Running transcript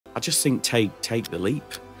I just think take the leap.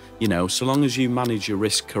 You know, so long as you manage your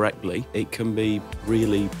risk correctly, it can be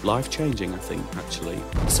really life-changing, I think, actually.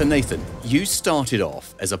 So Nathan, you started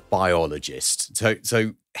off as a biologist.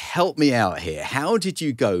 So help me out here. How did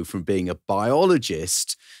you go from being a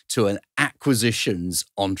biologist to an acquisitions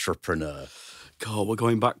entrepreneur? God, we're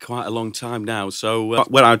going back quite a long time now. So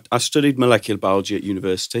when I studied molecular biology at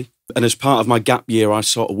university, and as part of my gap year, I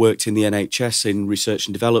sort of worked in the NHS in research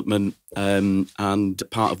and development. And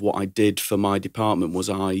part of what I did for my department was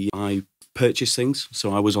I purchased things.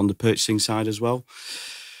 So I was on the purchasing side as well.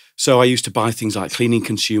 So I used to buy things like cleaning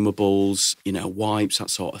consumables, you know, wipes, that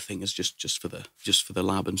sort of thing, as just for the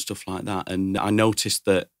lab and stuff like that. And I noticed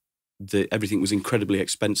that everything was incredibly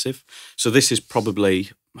expensive. So this is probably,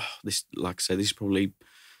 like I say, this is probably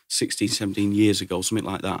 16, 17 years ago, something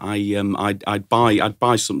like that. I'd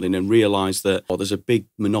buy something and realise that there's a big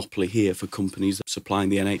monopoly here for companies that supplying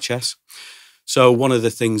the NHS. So one of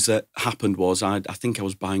the things that happened was I think I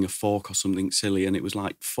was buying a fork or something silly, and it was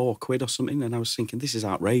like £4 or something, and I was thinking, this is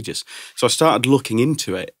outrageous. So I started looking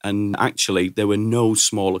into it, and actually there were no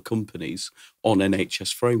smaller companies on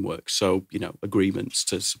NHS frameworks, so, you know, agreements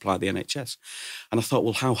to supply the NHS. And I thought,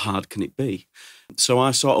 well, how hard can it be? So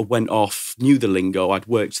I sort of went off, knew the lingo. I'd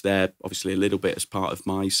worked there, obviously, a little bit as part of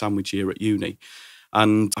my sandwich year at uni,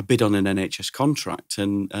 and I bid on an NHS contract,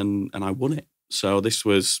 and I won it. So this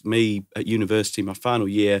was me at university, my final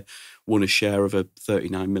year, won a share of a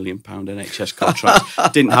 £39 million NHS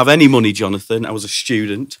contract. Didn't have any money, Jonathan. I was a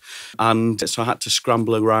student. And so I had to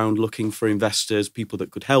scramble around looking for investors, people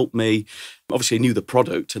that could help me. Obviously, I knew the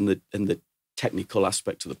product and the technical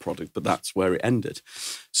aspect of the product, but that's where it ended.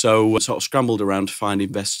 So I sort of scrambled around to find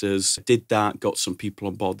investors, did that, got some people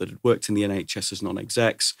on board that had worked in the NHS as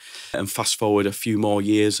non-execs, and fast forward a few more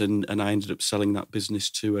years, and I ended up selling that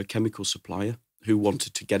business to a chemical supplier who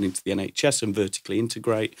wanted to get into the NHS and vertically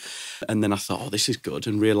integrate. And then I thought, oh, this is good,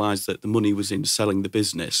 and realised that the money was in selling the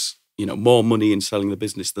business. You know, more money in selling the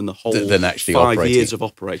business than the whole than actually 5 operating. years of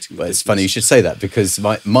operating the Well, business. it's funny you should say that, because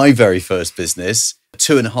my very first business,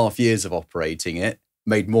 2.5 years of operating it,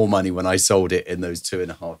 made more money when I sold it in those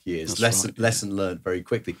 2.5 years. Lesson learned very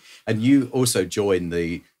quickly. And you also joined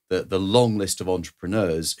the long list of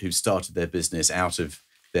entrepreneurs who started their business out of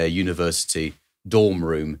their university dorm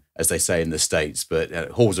room, as they say in the States, but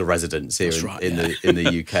halls of residence here in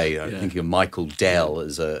the UK. I'm thinking of Michael Dell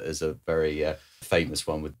as a very famous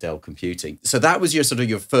one with Dell Computing. So that was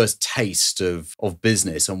your first taste of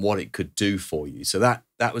business and what it could do for you. So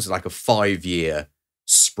that was like a 5-year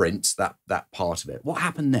sprint, that part of it. What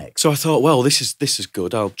happened next? So I thought, well, this is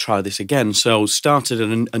good. I'll try this again. So started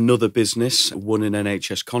another business, won an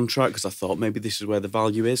NHS contract because I thought maybe this is where the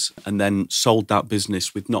value is, and then sold that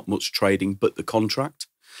business with not much trading but the contract,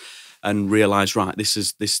 and realised, right, this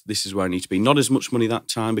is where I need to be. Not as much money that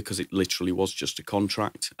time because it literally was just a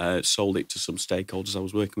contract. Sold it to some stakeholders I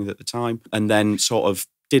was working with at the time, and then sort of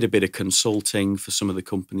did a bit of consulting for some of the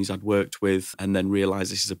companies I'd worked with, and then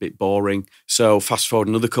realised this is a bit boring. So fast forward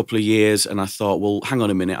another couple of years, and I thought, well, hang on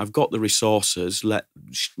a minute, I've got the resources,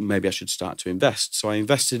 maybe I should start to invest. So I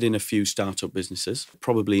invested in a few startup businesses,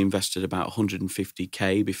 probably invested about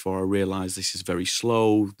 150k before I realised this is very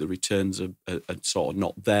slow, the returns are sort of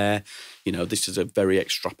not there. You know, this is a very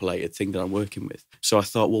extrapolated thing that I'm working with. So I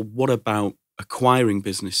thought, well, what about acquiring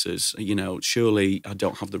businesses? You know, surely I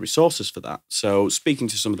don't have the resources for that. So speaking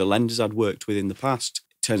to some of the lenders I'd worked with in the past,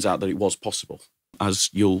 it turns out that it was possible,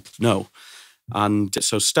 as you'll know. And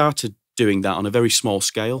so started doing that on a very small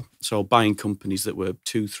scale. So buying companies that were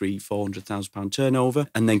 200,000, 300,000, 400,000 pound turnover,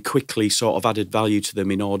 and then quickly sort of added value to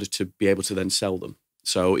them in order to be able to then sell them.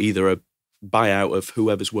 So either a buyout of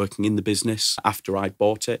whoever's working in the business after I'd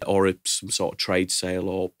bought it, or some sort of trade sale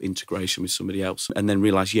or integration with somebody else, and then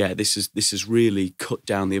realise, yeah, this is really cut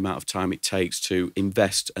down the amount of time it takes to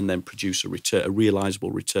invest and then produce a realisable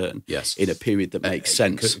return in a period that makes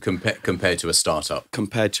sense. Compared to a startup.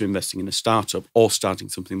 Compared to investing in a startup or starting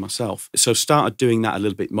something myself. So started doing that a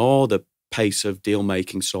little bit more. The pace of deal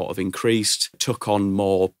making sort of increased, took on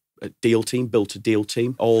more deal team, built a deal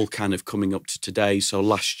team, all kind of coming up to today. So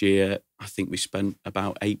last year, I think we spent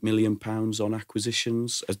about £8 million on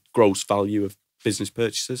acquisitions, a gross value of business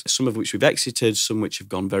purchases, some of which we've exited, some which have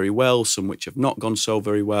gone very well, some which have not gone so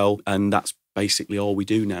very well. And that's basically all we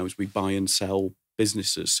do now, is we buy and sell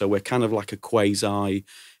businesses. So we're kind of like a quasi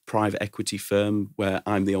private equity firm where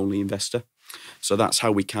I'm the only investor. So that's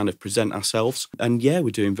how we kind of present ourselves. And yeah, we're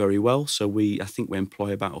doing very well. So I think we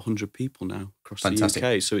employ about 100 people now across Fantastic.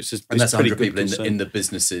 the UK. So it's and that's pretty 100 good people in the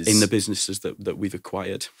businesses. in the businesses that we've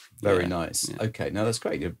acquired. Very nice. Yeah. Okay, now that's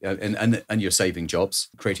great. And you're saving jobs,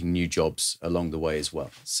 creating new jobs along the way as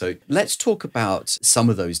well. So let's talk about some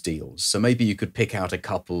of those deals. So maybe you could pick out a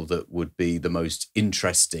couple that would be the most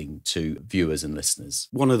interesting to viewers and listeners.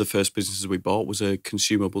 One of the first businesses we bought was a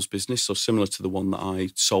consumables business, so similar to the one that I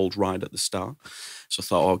sold right at the start. So I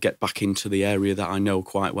thought I'll get back into the area that I know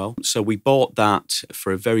quite well. So we bought that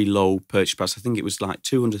for a very low purchase price. I think it was like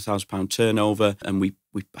 £200,000 turnover, and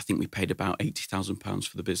I think we paid about £80,000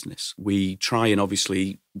 for the business. We try and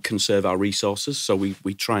obviously conserve our resources, so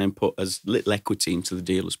we try and put as little equity into the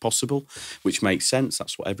deal as possible, which makes sense.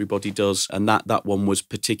 That's what everybody does. And that one was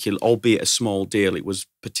particular, albeit a small deal, it was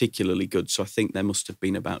particularly good. So I think there must have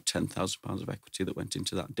been about £10,000 of equity that went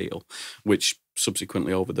into that deal, which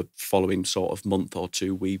subsequently over the following sort of month or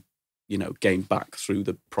two, we gained back through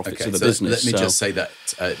the profits of the business. Let me just say that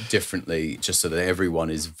differently, just so that everyone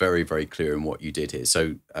is very, very clear in what you did here.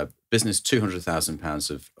 So business,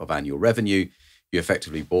 £200,000 of annual revenue. You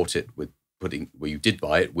effectively bought it you did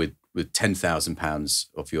buy it with £10,000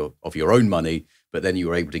 of your own money, but then you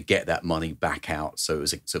were able to get that money back out. So it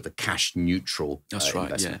was a sort of a cash neutral That's right,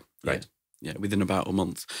 investment. Yeah. Great. Yeah, within about a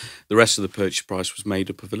month. The rest of the purchase price was made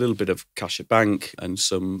up of a little bit of cash at bank and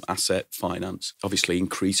some asset finance, obviously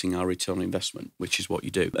increasing our return on investment, which is what you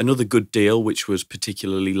do. Another good deal, which was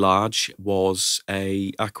particularly large, was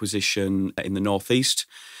a acquisition in the Northeast.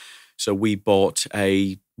 So we bought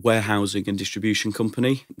a warehousing and distribution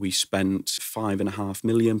company. We spent £5.5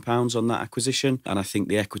 million on that acquisition, and I think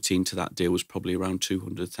the equity into that deal was probably around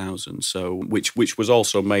 200,000. So which was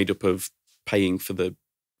also made up of paying for the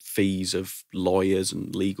fees of lawyers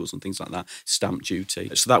and legals and things like that, stamp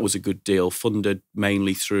duty. So that was a good deal, funded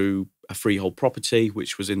mainly through a freehold property,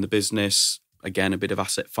 which was in the business. Again, a bit of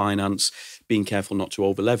asset finance, being careful not to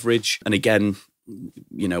over leverage. And again,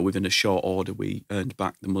 within a short order, we earned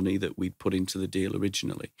back the money that we'd put into the deal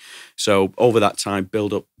originally. So over that time,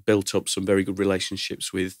 built up some very good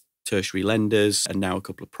relationships with tertiary lenders and now a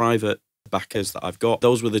couple of private backers that I've got.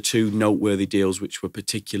 Those were the two noteworthy deals which were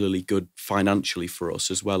particularly good financially for us,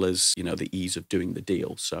 as well as the ease of doing the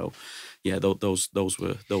deal. So yeah, those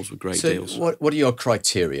were great deals. What are your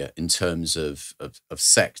criteria in terms of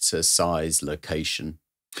sector, size, location?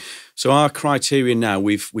 So our criteria now,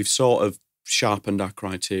 we've sort of sharpened our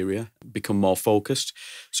criteria, become more focused.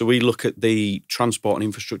 So we look at the transport and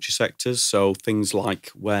infrastructure sectors, so things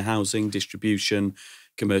like warehousing, distribution,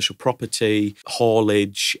 commercial property,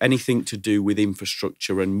 haulage, anything to do with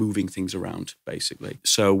infrastructure and moving things around, basically.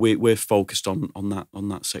 So we're focused on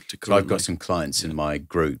that sector currently. So I've got some clients in my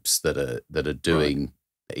groups that are doing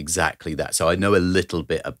exactly that. So I know a little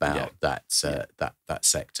bit about that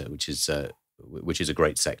sector, which is a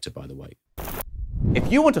great sector, by the way.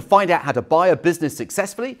 If you want to find out how to buy a business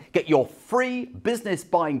successfully, get your free business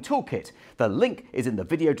buying toolkit. The link is in the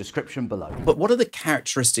video description below. But what are the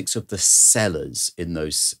characteristics of the sellers in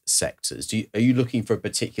those sectors? Are you looking for a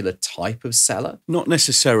particular type of seller? Not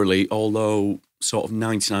necessarily, although sort of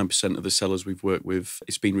 99% of the sellers we've worked with,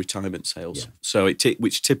 it's been retirement sales. Yeah. So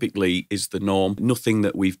which typically is the norm. Nothing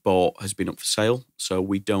that we've bought has been up for sale. So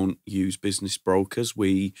we don't use business brokers.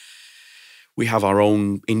 We have our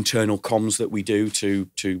own internal comms that we do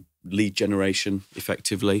to lead generation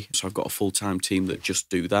effectively. So I've got a full-time team that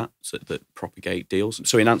just do that, that propagate deals.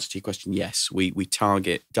 So in answer to your question, yes, we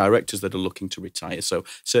target directors that are looking to retire. So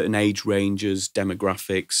certain age ranges,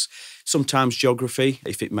 demographics, sometimes geography,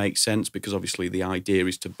 if it makes sense, because obviously the idea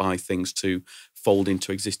is to buy things to fold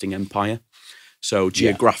into existing empire. So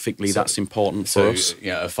geographically, that's important for us.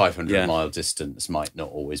 A 500-mile distance might not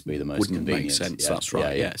always be the most convenient. Wouldn't make sense. That's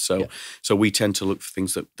right. So we tend to look for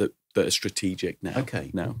things that are strategic now. Okay.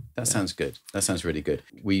 That sounds good. That sounds really good.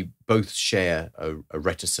 We both share a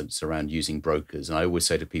reticence around using brokers, and I always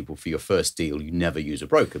say to people, for your first deal, you never use a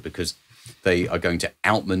broker because they are going to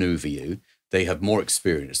outmaneuver you. They have more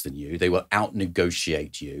experience than you. They will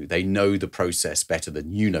out-negotiate you. They know the process better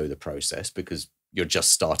than you know the process because you're just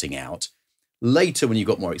starting out. Later, when you've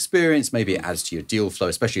got more experience, maybe it adds to your deal flow,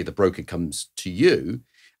 especially if the broker comes to you.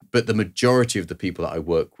 But the majority of the people that I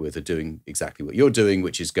work with are doing exactly what you're doing,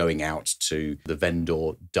 which is going out to the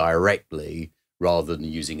vendor directly rather than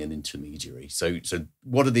using an intermediary. So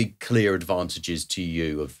what are the clear advantages to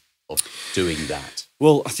you of doing that?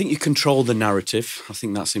 Well, I think you control the narrative. I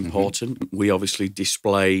think that's important. We obviously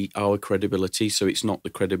display our credibility, so it's not the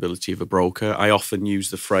credibility of a broker. I often use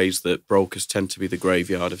the phrase that brokers tend to be the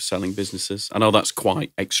graveyard of selling businesses. I know that's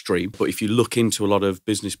quite extreme, but if you look into a lot of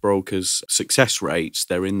business brokers' success rates,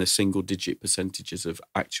 they're in the single-digit percentages of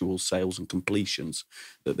actual sales and completions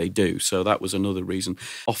that they do. So that was another reason.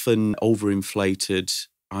 Often overinflated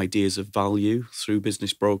ideas of value through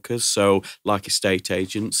business brokers. So like estate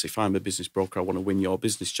agents, if I'm a business broker, I want to win your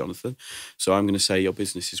business, Jonathan. So I'm going to say your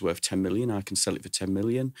business is worth 10 million. I can sell it for 10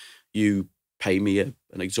 million. You pay me an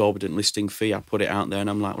exorbitant listing fee. I put it out there and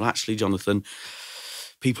I'm like, well, actually, Jonathan,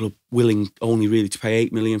 people are willing only really to pay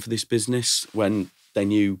 8 million for this business when they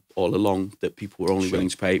knew all along that people were only willing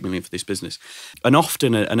to pay 8 million for this business. And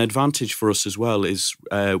often an advantage for us as well is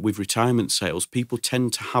with retirement sales, people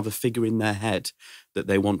tend to have a figure in their head that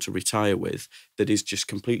they want to retire with that is just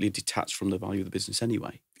completely detached from the value of the business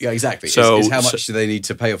anyway. Yeah, exactly. So it's how much do they need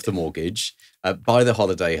to pay off the mortgage, buy the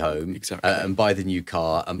holiday home, and buy the new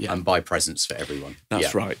car, and buy presents for everyone.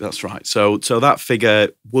 That's right. That's right. So that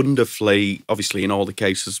figure wonderfully, obviously in all the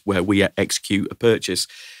cases where we execute a purchase,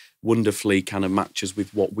 wonderfully kind of matches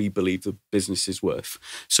with what we believe the business is worth.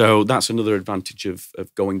 So that's another advantage of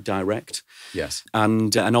going direct. Yes.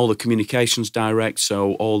 And all the communications direct.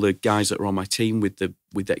 So all the guys that are on my team with the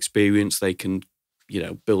experience, they can,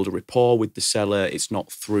 build a rapport with the seller. It's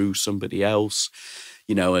not through somebody else,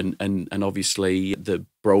 and obviously the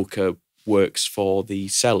broker works for the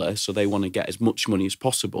seller, so they want to get as much money as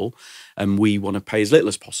possible and we want to pay as little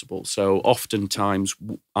as possible. So oftentimes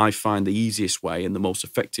I find the easiest way and the most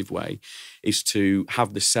effective way is to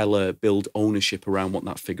have the seller build ownership around what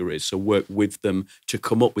that figure is. So work with them to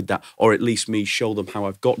come up with that, or at least me show them how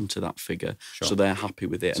I've gotten to that figure so they're happy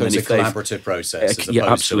with it. So and it's a collaborative process.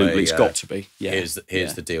 Absolutely. It's got to be. Yeah.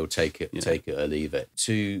 Here's the deal, take it or leave it.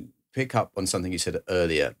 To pick up on something you said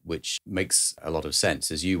earlier, which makes a lot of sense,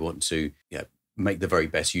 is you want to make the very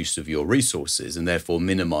best use of your resources and therefore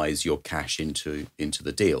minimize your cash into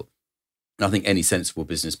the deal. And I think any sensible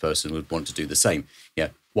business person would want to do the same.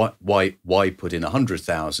 Yeah, why put in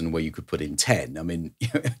 100,000 where you could put in 10? I mean,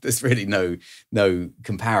 there's really no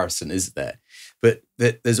comparison, is there? But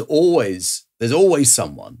there's always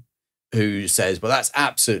someone who says, well, that's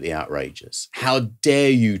absolutely outrageous. How dare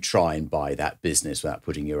you try and buy that business without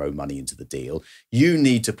putting your own money into the deal? You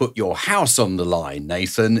need to put your house on the line,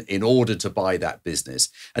 Nathan, in order to buy that business.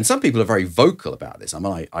 And some people are very vocal about this. I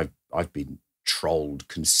mean, I've been trolled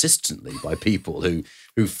consistently by people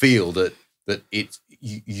who feel that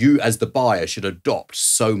you as the buyer should adopt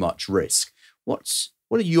so much risk. What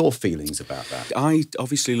are your feelings about that? I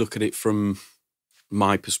obviously look at it from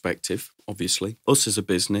my perspective, obviously. Us as a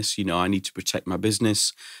business, I need to protect my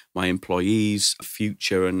business, my employees,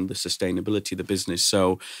 future and the sustainability of the business.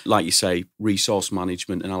 So like you say, resource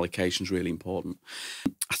management and allocation is really important.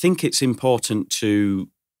 I think it's important to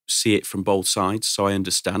see it from both sides, so I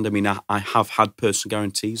understand. I mean, I have had personal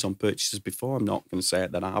guarantees on purchases before. I'm not going to say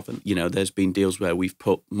that I haven't. There's been deals where we've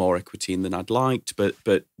put more equity in than I'd liked, but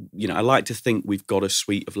I like to think we've got a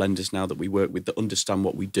suite of lenders now that we work with that understand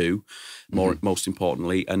what we do, most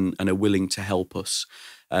importantly, and are willing to help us.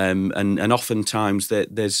 And oftentimes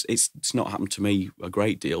it's not happened to me a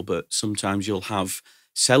great deal, but sometimes you'll have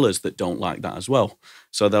sellers that don't like that as well.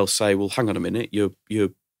 So they'll say, well, hang on a minute,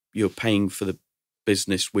 you're paying for the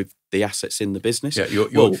business with the assets in the business. Yeah,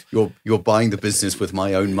 you're buying the business with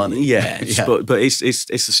my own money. Yeah, but it's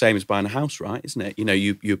the same as buying a house, right? Isn't it?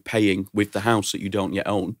 You're paying with the house that you don't yet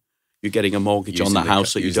own. You're getting a mortgage on the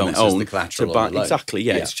house that you don't own. The collateral to buy. Exactly.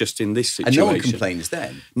 Yeah, it's just in this situation. And no one complains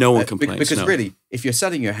then. No one complains because really, if you're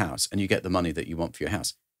selling your house and you get the money that you want for your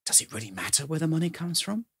house, does it really matter where the money comes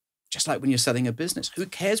from? Just like when you're selling a business, who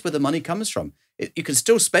cares where the money comes from? You can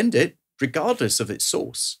still spend it regardless of its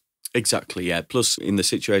source. Exactly, yeah. Plus, in the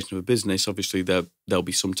situation of a business, obviously there'll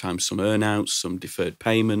be sometimes some earnouts, some deferred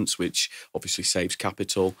payments, which obviously saves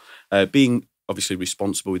capital. Being obviously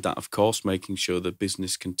responsible with that, of course, making sure the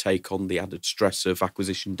business can take on the added stress of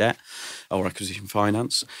acquisition debt or acquisition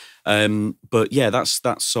finance. But yeah, that's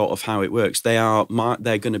sort of how it works. They're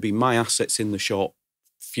going to be my assets in the short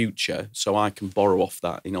future, so I can borrow off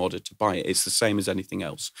that in order to buy it. It's the same as anything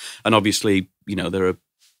else. And obviously, there are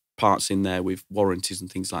parts in there with warranties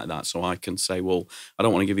and things like that. So I can say, well, I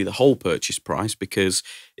don't want to give you the whole purchase price because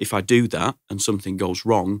if I do that and something goes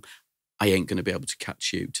wrong, I ain't going to be able to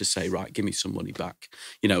catch you to say, right, give me some money back.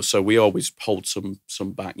 So we always hold some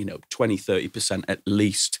back, 20, 30% at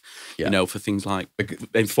least, for things like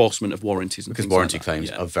enforcement of warranties and because things warranty like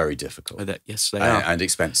claims are very difficult. Yes, they are. And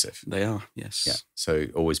expensive. They are, yes. Yeah. So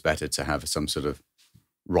always better to have some sort of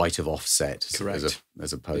right of offset Correct.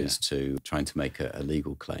 as opposed to trying to make a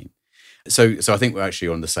legal claim. So I think we're actually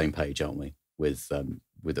on the same page, aren't we, with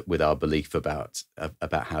our belief about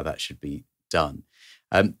how that should be done.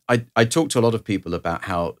 I talk to a lot of people about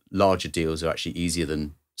how larger deals are actually easier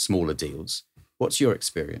than smaller deals. What's your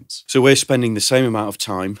experience? So we're spending the same amount of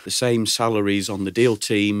time, the same salaries on the deal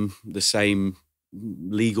team, the same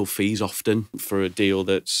legal fees often for a deal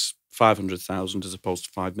that's 500,000 as opposed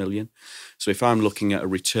to 5 million. So if I'm looking at a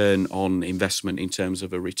return on investment in terms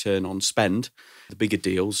of a return on spend, the bigger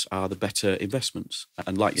deals are the better investments.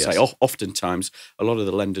 And like you say, oftentimes a lot of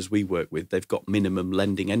the lenders we work with, they've got minimum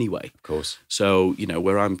lending anyway. Of course. So,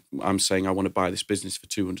 where I'm saying I want to buy this business for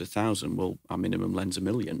 200,000, well, our minimum lend's $1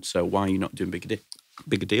 million. So why are you not doing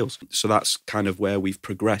bigger deals? So that's kind of where we've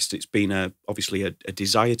progressed. It's been obviously a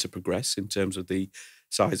desire to progress in terms of the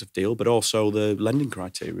size of deal, but also the lending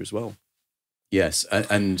criteria as well. Yes,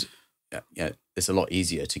 and it's a lot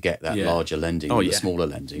easier to get that larger lending than the smaller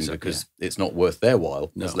lending because it's not worth their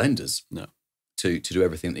while as lenders to do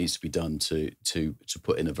everything that needs to be done to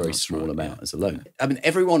put in a very small amount as a loan. I mean,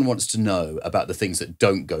 everyone wants to know about the things that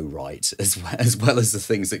don't go right as well as the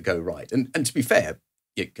things that go right. And to be fair,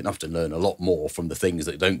 you can often learn a lot more from the things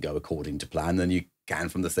that don't go according to plan than you can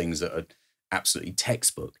from the things that are absolutely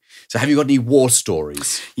textbook. So have you got any war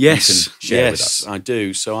stories? Yes, you can share with us? I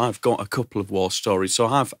do. So I've got a couple of war stories. So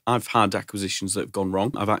I've had acquisitions that have gone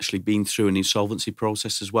wrong. I've actually been through an insolvency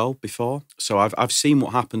process as well before. So I've seen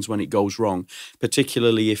what happens when it goes wrong,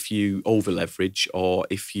 particularly if you over leverage or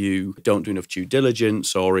if you don't do enough due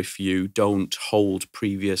diligence or if you don't hold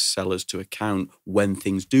previous sellers to account when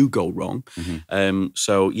things do go wrong.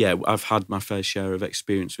 So yeah, I've had my fair share of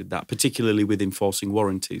experience with that, particularly with enforcing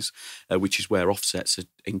warranties, which is where offsets are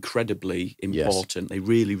incredibly important. They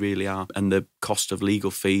really, really are. And the cost of legal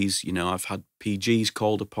fees, I've had PGs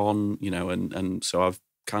called upon, and so I've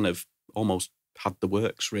kind of almost had the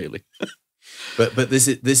works, really. But this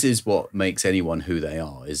is what makes anyone who they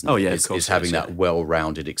are, isn't it? Oh, yeah, of course. It's having that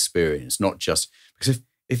well-rounded experience, not just because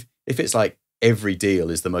if it's like every deal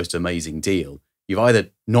is the most amazing deal, you've either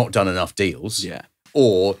not done enough deals,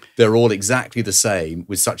 or they're all exactly the same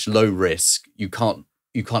with such low risk, you can't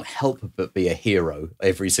help but be a hero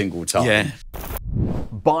every single time. Yeah.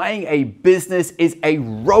 Buying a business is a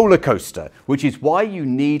roller coaster, which is why you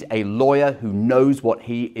need a lawyer who knows what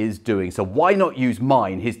he is doing. So why not use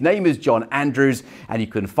mine? His name is John Andrews, and you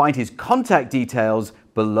can find his contact details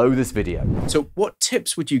below this video. So what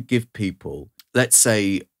tips would you give people, let's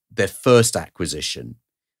say their first acquisition,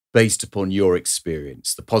 based upon your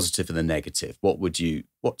experience, the positive and the negative? What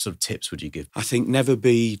sort of tips would you give? I think never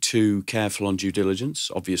be too careful on due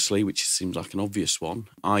diligence, obviously, which seems like an obvious one.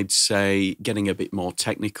 I'd say getting a bit more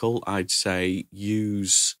technical. I'd say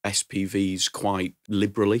use SPVs quite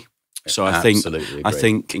liberally. So I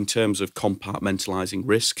think in terms of compartmentalizing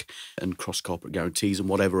risk and cross-corporate guarantees and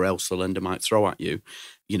whatever else the lender might throw at you,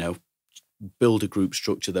 build a group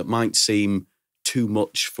structure that might seem too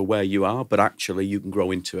much for where you are, but actually you can grow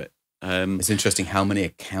into it. It's interesting how many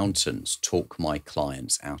accountants talk my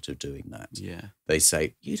clients out of doing that. Yeah. They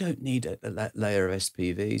say, you don't need a layer of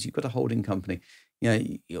SPVs. You've got a holding company.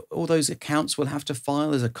 All those accounts will have to file.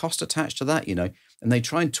 There's a cost attached to that, and they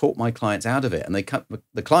try and talk my clients out of it. And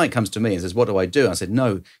the client comes to me and says, what do I do? I said,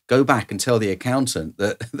 no, go back and tell the accountant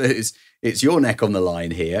that it's your neck on the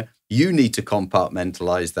line here. You need to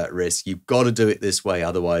compartmentalize that risk. You've got to do it this way.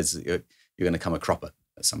 Otherwise, you're going to come a cropper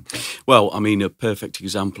at some point. Well, I mean, a perfect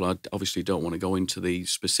example, I obviously don't want to go into the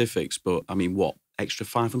specifics, but I mean, extra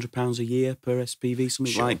 £500 a year per SPV,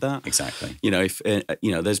 something like that? Exactly. If,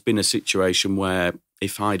 there's been a situation where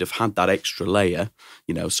if I'd have had that extra layer,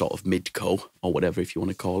 sort of midco or whatever, if you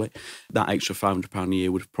want to call it, that extra £500 a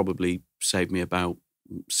year would have probably saved me about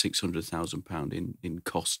 £600,000 in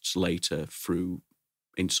costs later through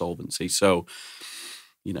insolvency. So,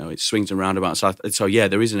 it swings and roundabouts. So yeah,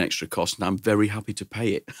 there is an extra cost, and I'm very happy to pay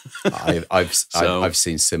it. I've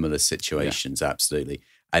seen similar situations, absolutely,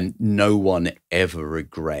 and no one ever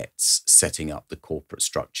regrets setting up the corporate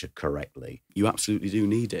structure correctly. You absolutely do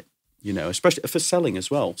need it, especially for selling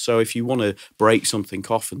as well. So if you want to break something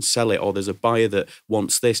off and sell it, or there's a buyer that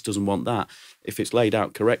wants this, doesn't want that, if it's laid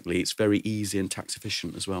out correctly, it's very easy and tax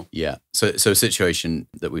efficient as well. Yeah. So a situation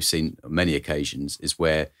that we've seen on many occasions is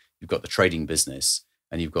where you've got the trading business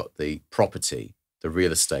and you've got the property, the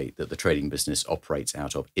real estate that the trading business operates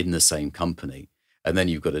out of in the same company. And then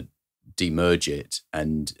you've got to demerge it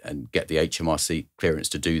and get the HMRC clearance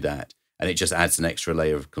to do that. And it just adds an extra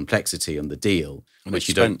layer of complexity on the deal. And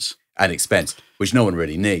expense. Which no one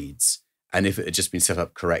really needs. And if it had just been set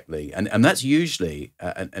up correctly. And that's usually,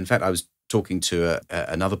 in fact, I was talking to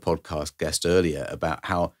another podcast guest earlier about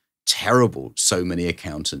how terrible so many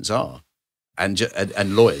accountants are, and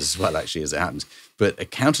lawyers as well, actually, as it happens. But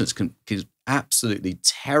accountants can give absolutely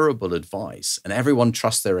terrible advice, and everyone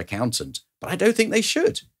trusts their accountant. But I don't think they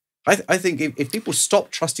should. I think if people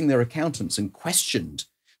stopped trusting their accountants and questioned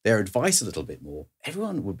their advice a little bit more,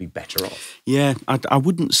 everyone would be better off. Yeah, I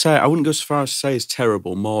wouldn't go as far as to say it's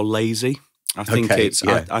terrible, more lazy. I think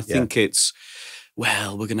it's,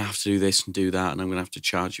 well, we're going to have to do this and do that, and I'm going to have to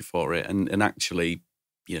charge you for it. And actually,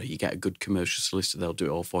 you know, you get a good commercial solicitor, they'll do it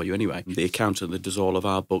all for you anyway. The accountant that does all of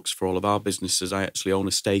our books for all of our businesses, I actually own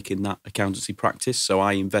a stake in that accountancy practice. So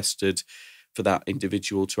I invested for that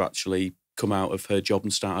individual to actually come out of her job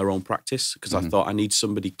and start her own practice, because I thought I need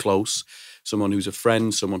somebody close, someone who's a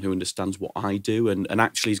friend, someone who understands what I do and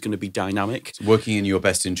actually is going to be dynamic. It's working in your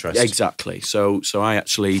best interest. Exactly. So I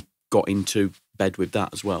actually got into bed with that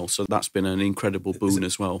as well. So that's been an incredible boon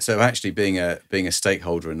as well. So actually being a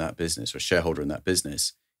stakeholder in that business or a shareholder in that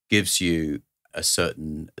business gives you a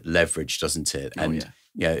certain leverage, doesn't it? And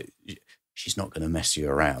she's not going to mess you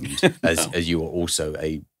around as you are also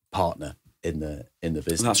a partner in the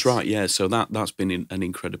business. That's right, yeah. So that's been an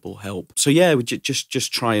incredible help. So yeah, we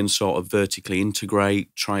just try and sort of vertically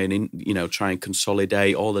integrate, try and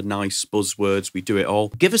consolidate all the nice buzzwords. We do it all.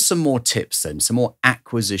 Give us some more tips then, some more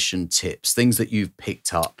acquisition tips, things that you've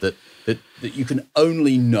picked up that you can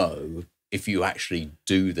only know if you actually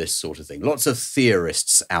do this sort of thing. Lots of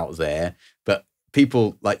theorists out there, but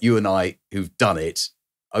people like you and I who've done it,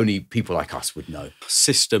 only people like us would know.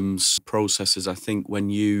 Systems, processes, I think when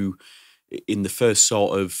you, in the first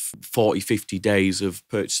sort of 40, 50 days of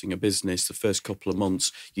purchasing a business, the first couple of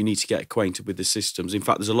months, you need to get acquainted with the systems. In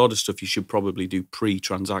fact, there's a lot of stuff you should probably do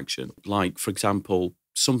pre-transaction. Like, for example,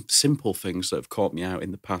 some simple things that have caught me out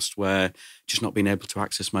in the past where just not being able to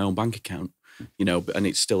access my own bank account, you know, and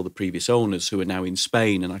it's still the previous owners who are now in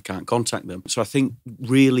Spain and I can't contact them. So I think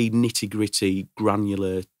really nitty-gritty,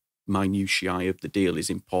 granular minutiae of the deal is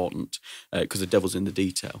important because the devil's in the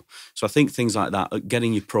detail. So I think things like that,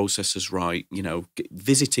 getting your processes right, you know,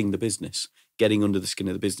 visiting the business, getting under the skin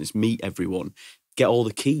of the business, meet everyone, get all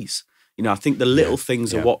the keys. You know, I think the little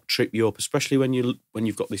things are what trip you up, especially when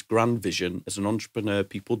you've got this grand vision as an entrepreneur.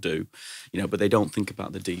 People do, you know, but they don't think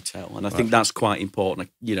about the detail, and I think that's quite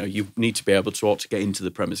important. You know, you need to be able to get into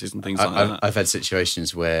the premises and things like that. I've had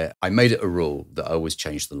situations where I made it a rule that I always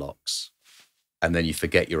change the locks. And then you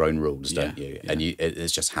forget your own rules, don't you? Yeah. And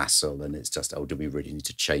it's just hassle, and it's just, do we really need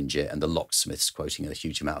to change it? And the locksmith's quoting a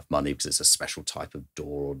huge amount of money because it's a special type of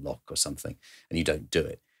door or lock or something, and you don't do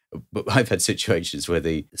it. But I've had situations where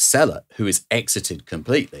the seller, who is exited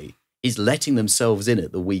completely, is letting themselves in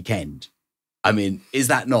at the weekend. I mean, is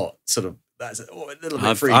that not sort of, that's a little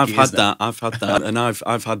bit freaky, I've had that. And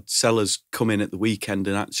I've had sellers come in at the weekend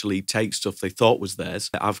and actually take stuff they thought was theirs.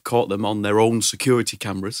 I've caught them on their own security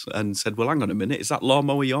cameras and said, well, hang on a minute, is that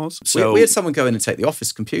lawnmower yours? So we had someone go in and take the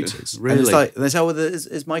office computers. Really? And it's like, they say, oh, well,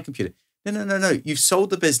 it's my computer. No. You've sold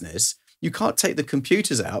the business. You can't take the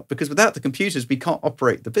computers out because without the computers, we can't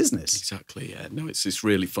operate the business. Exactly, yeah. No, it's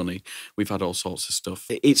really funny. We've had all sorts of stuff.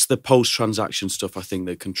 It's the post-transaction stuff, I think,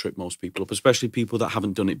 that can trip most people up, especially people that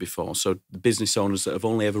haven't done it before. So the business owners that have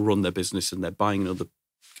only ever run their business and they're buying another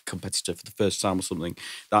competitor for the first time or something,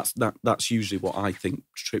 that's usually what I think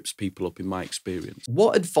trips people up in my experience.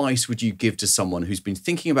 What advice would you give to someone who's been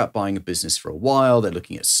thinking about buying a business for a while? They're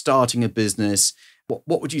looking at starting a business.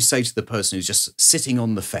 What would you say to the person who's just sitting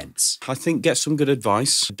on the fence? I think get some good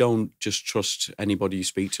advice. Don't just trust anybody you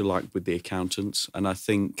speak to, like with the accountants. And I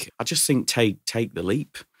just think take the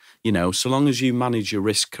leap. You know, so long as you manage your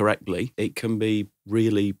risk correctly, it can be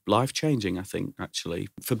really life-changing, I think, actually,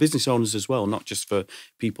 for business owners as well, not just for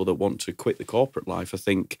people that want to quit the corporate life. I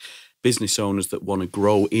think business owners that want to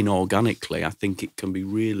grow inorganically, I think it can be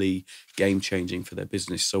really game-changing for their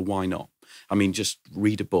business. So why not? I mean, just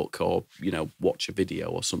read a book or, you know, watch a video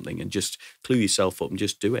or something and just clue yourself up and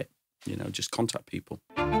just do it. You know, just contact people.